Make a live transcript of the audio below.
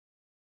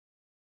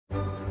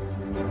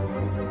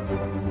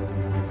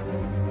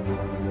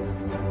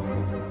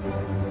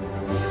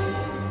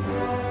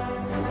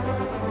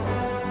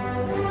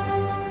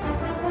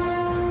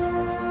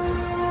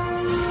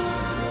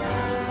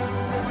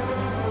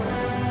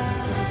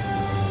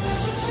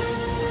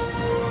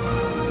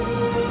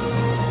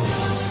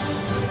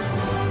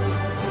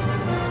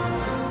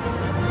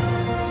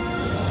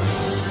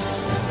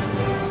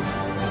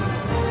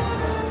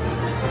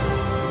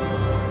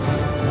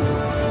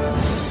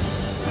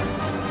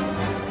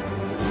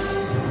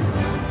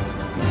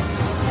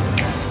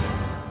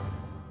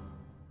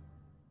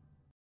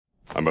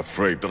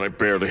afraid that I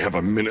barely have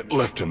a minute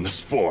left in this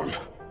form.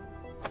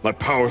 My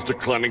power's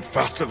declining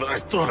faster than I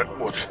thought it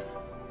would.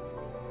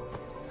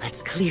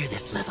 Let's clear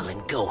this level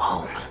and go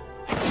home.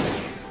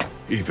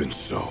 Even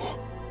so,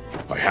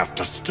 I have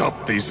to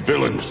stop these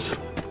villains.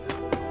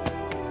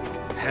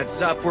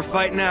 Heads up, we're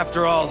fighting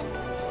after all.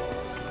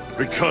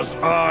 Because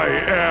I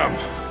am.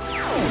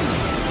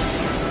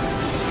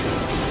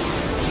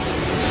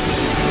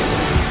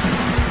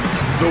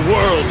 The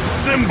world's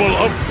symbol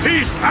of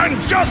peace and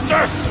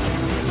justice!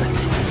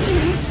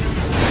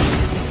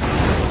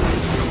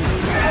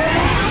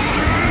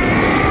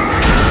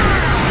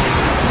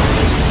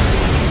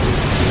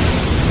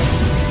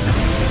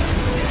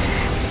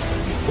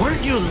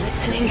 Weren't you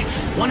listening?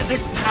 One of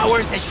his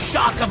powers is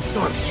shock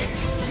absorption.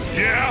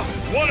 Yeah?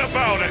 What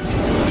about it?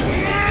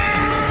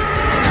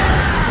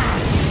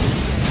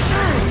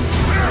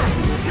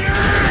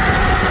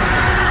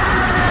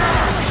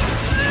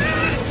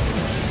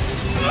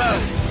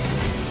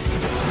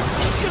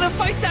 He's gonna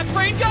fight that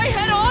brain guy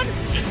head on?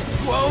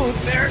 Whoa,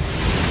 they're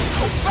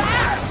so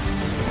fast!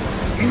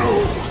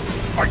 No!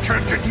 I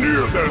can't get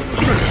near them!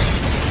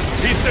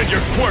 He said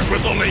your quirk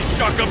was only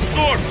shock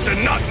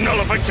absorption, not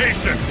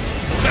nullification!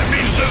 That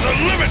means there's a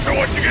limit to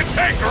what you can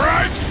take,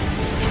 right?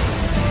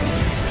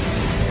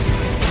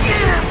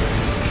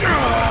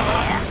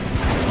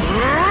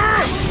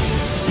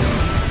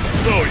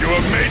 So you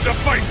were made to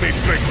fight me,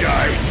 big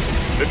guy!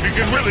 If you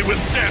can really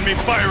withstand me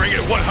firing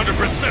at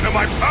 100% of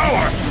my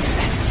power,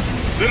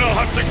 then I'll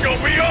have to go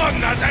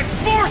beyond that and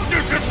force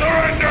you to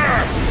surrender!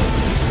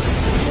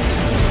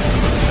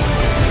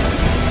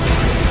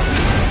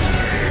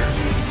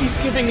 He's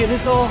giving it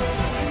his all,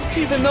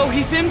 even though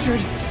he's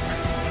injured.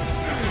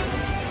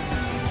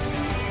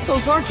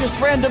 Those aren't just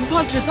random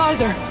punches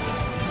either.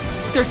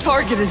 They're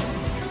targeted.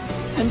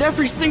 And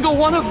every single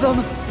one of them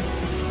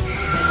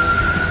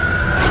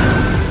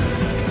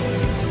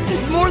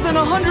is more than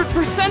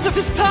 100% of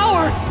his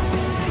power!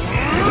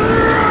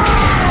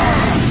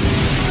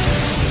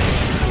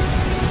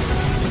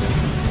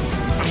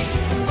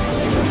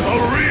 A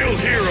real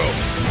hero!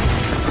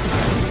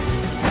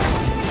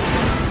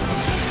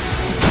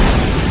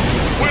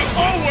 We'll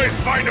always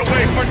find a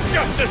way for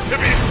justice to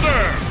be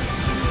served!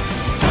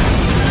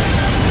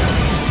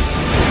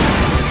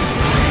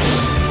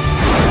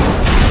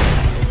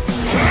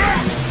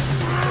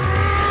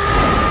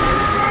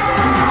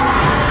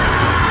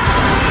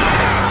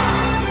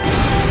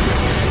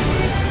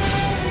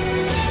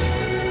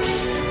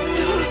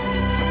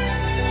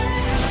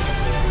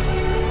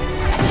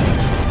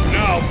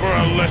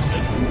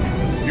 Lesson.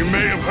 You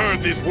may have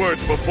heard these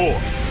words before,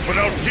 but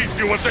I'll teach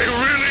you what they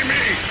really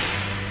mean.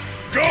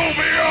 Go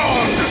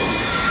beyond!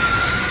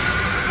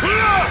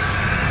 Plus!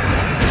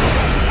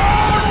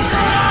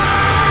 Ultra!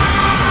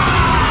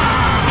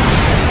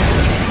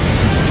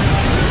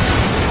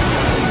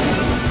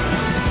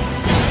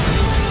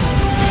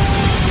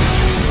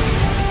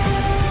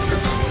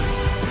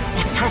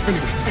 What's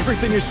happening?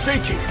 Everything is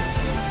shaking.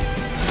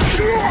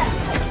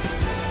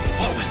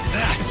 What was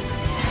that?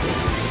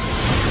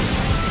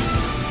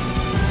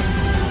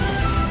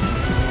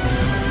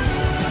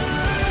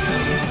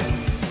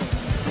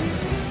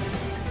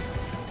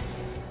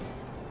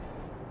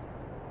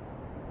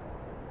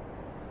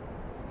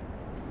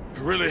 I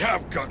really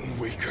have gotten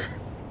weaker.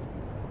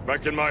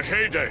 Back in my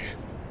heyday,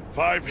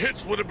 5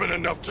 hits would have been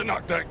enough to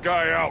knock that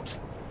guy out.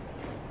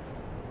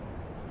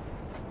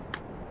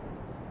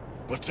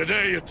 But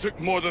today it took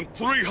more than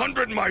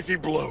 300 mighty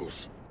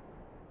blows.